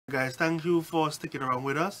Guys, thank you for sticking around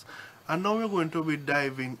with us. And now we're going to be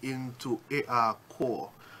diving into ARcore.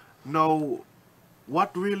 Now,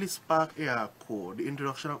 what really sparked ARcore, the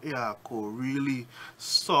introduction of ARcore really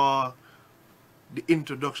saw the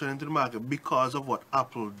introduction into the market because of what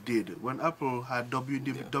Apple did. When Apple had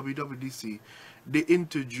WWDC, they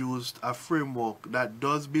introduced a framework that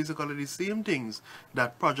does basically the same things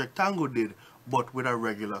that Project Tango did, but with a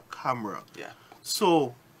regular camera. Yeah.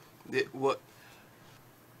 So, What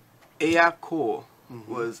ARcore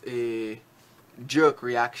was a jerk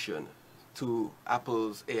reaction to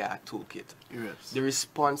Apple's AR toolkit. yes. The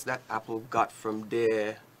response that Apple got from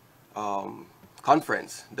their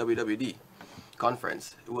conference, WWD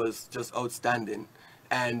conference, was just outstanding.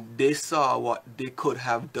 And they saw what they could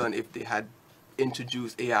have done if they had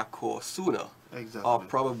introduced ARcore sooner. Exactly. Or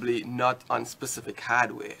probably not on specific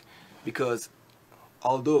hardware. Because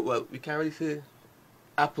although, well, we can't really say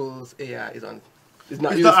Apple's AR is not It's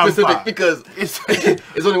really not specific ARPA. because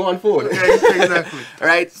it's only one phone. Yeah, exactly.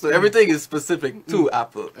 Right? So everything is specific to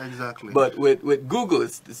Apple. Exactly. But with Google,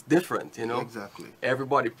 it's different, you know? Exactly.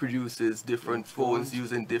 Everybody produces different phones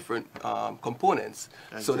using different components.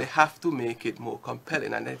 So Exactly. they have to make it more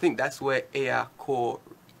compelling. And I think that's where ARcore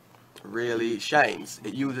really shines.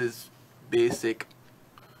 It uses basic,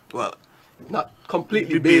 well, not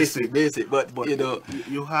completely basic, but you know,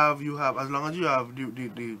 you have as long as you have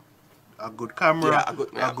a good camera,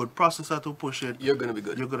 yeah, a good processor to push it, you're gonna be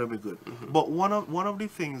good. You're gonna be good. But one of the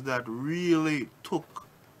things that really took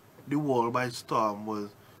the world by storm was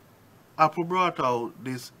Apple brought out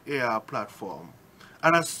this AR platform.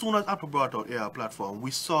 And as soon as Apple brought out AR platform, we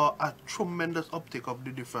saw a tremendous uptake of the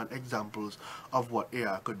different examples of what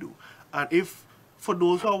AR could do. And if, for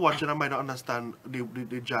those who are watching, I might not understand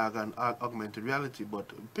the jargon augmented reality, but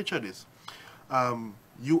picture this.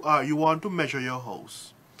 You want to measure your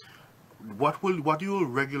house. What you will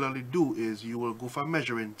regularly do is you will go for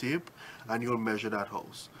measuring tape and you'll measure that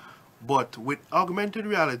house. But with augmented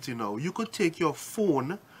reality now, you could take your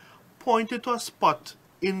phone, point it to a spot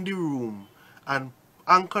in the room, and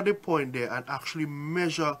anchor the point there and actually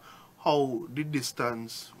measure how the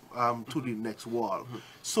distance to the next wall.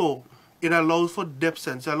 So it allows for depth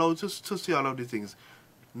sense, it allows us to see all of the things.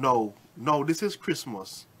 Now this is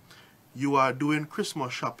Christmas. You are doing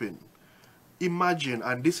Christmas shopping. Imagine,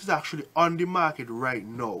 and this is actually on the market right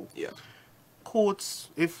now. Yeah. Coats,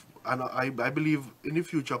 and I believe in the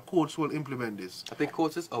future Coats will implement this. I think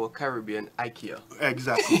Coats is our Caribbean IKEA.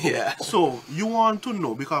 Exactly. Yeah. So you want to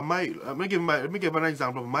know, because let me give an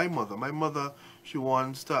example of my mother. My mother, she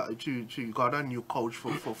got a new couch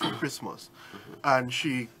for Christmas, and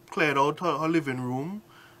she cleared out her living room,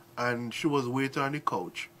 and she was waiting on the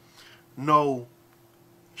couch. Now,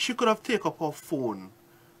 she could have taken up her phone,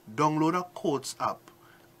 download a Coats app,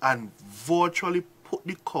 and virtually put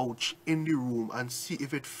the couch in the room and see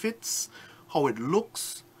if it fits, how it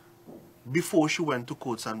looks, before she went to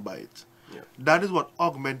Coats and buy it. Yeah. That is what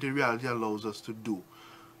augmented reality allows us to do.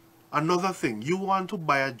 Another thing, you want to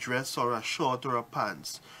buy a dress or a shirt or a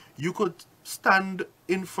pants, you could stand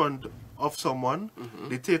in front of someone,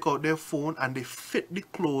 they take out their phone and they fit the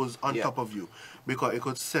clothes on top of you, because it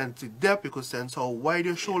could sense the depth, it could sense how wide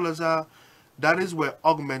your shoulders are. That is where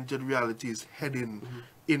augmented reality is heading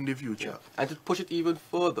in the future. Yeah. And to push it even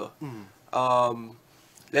further,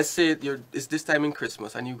 let's say it's this time in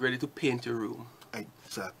Christmas and you're ready to paint your room.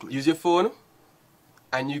 Exactly. Use your phone,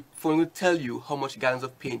 and your phone will tell you how much gallons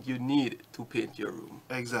of paint you need to paint your room.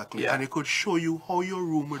 Exactly. Yeah. And it could show you how your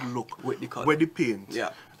room would look with the color, with the paint.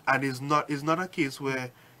 Yeah. And it's not a case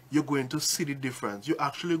where you're going to see the difference. You're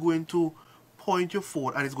actually going to point your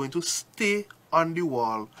phone and it's going to stay on the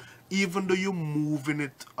wall, even though you're moving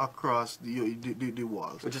it across the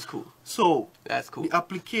walls. Which is cool. So that's cool. The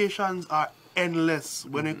applications are endless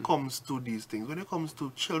when it comes to these things. When it comes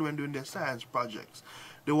to children doing their science projects,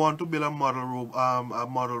 they want to build a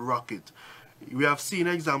model rocket. We have seen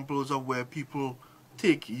examples of where people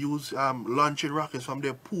use launching rockets from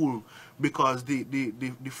their pool, because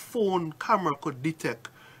the phone camera could detect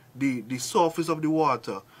the surface of the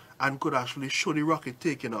water and could actually show the rocket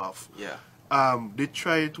taking off. Yeah. They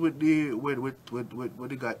try it with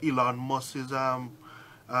the guy Elon Musk's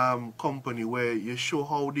company, where you show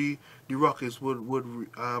how the rockets would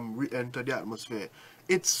re-enter the atmosphere.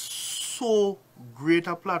 It's so great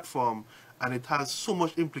a platform, and it has so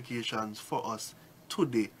much implications for us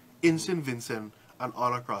today in St. Vincent and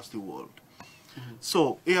all across the world.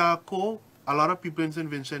 So ARcore, a lot of people in St.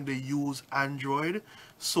 Vincent, they use Android.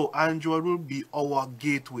 So Android will be our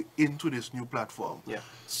gateway into this new platform. Yeah.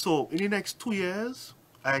 So in the next 2 years,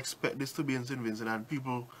 I expect this to be in St. Vincent, and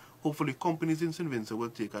people, hopefully companies in St. Vincent, will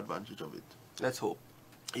take advantage of it. Let's hope.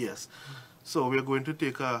 Yes. So we're going to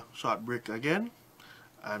take a short break again,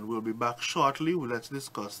 and we'll be back shortly. Let's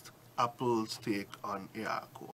discuss Apple's take on ARcore.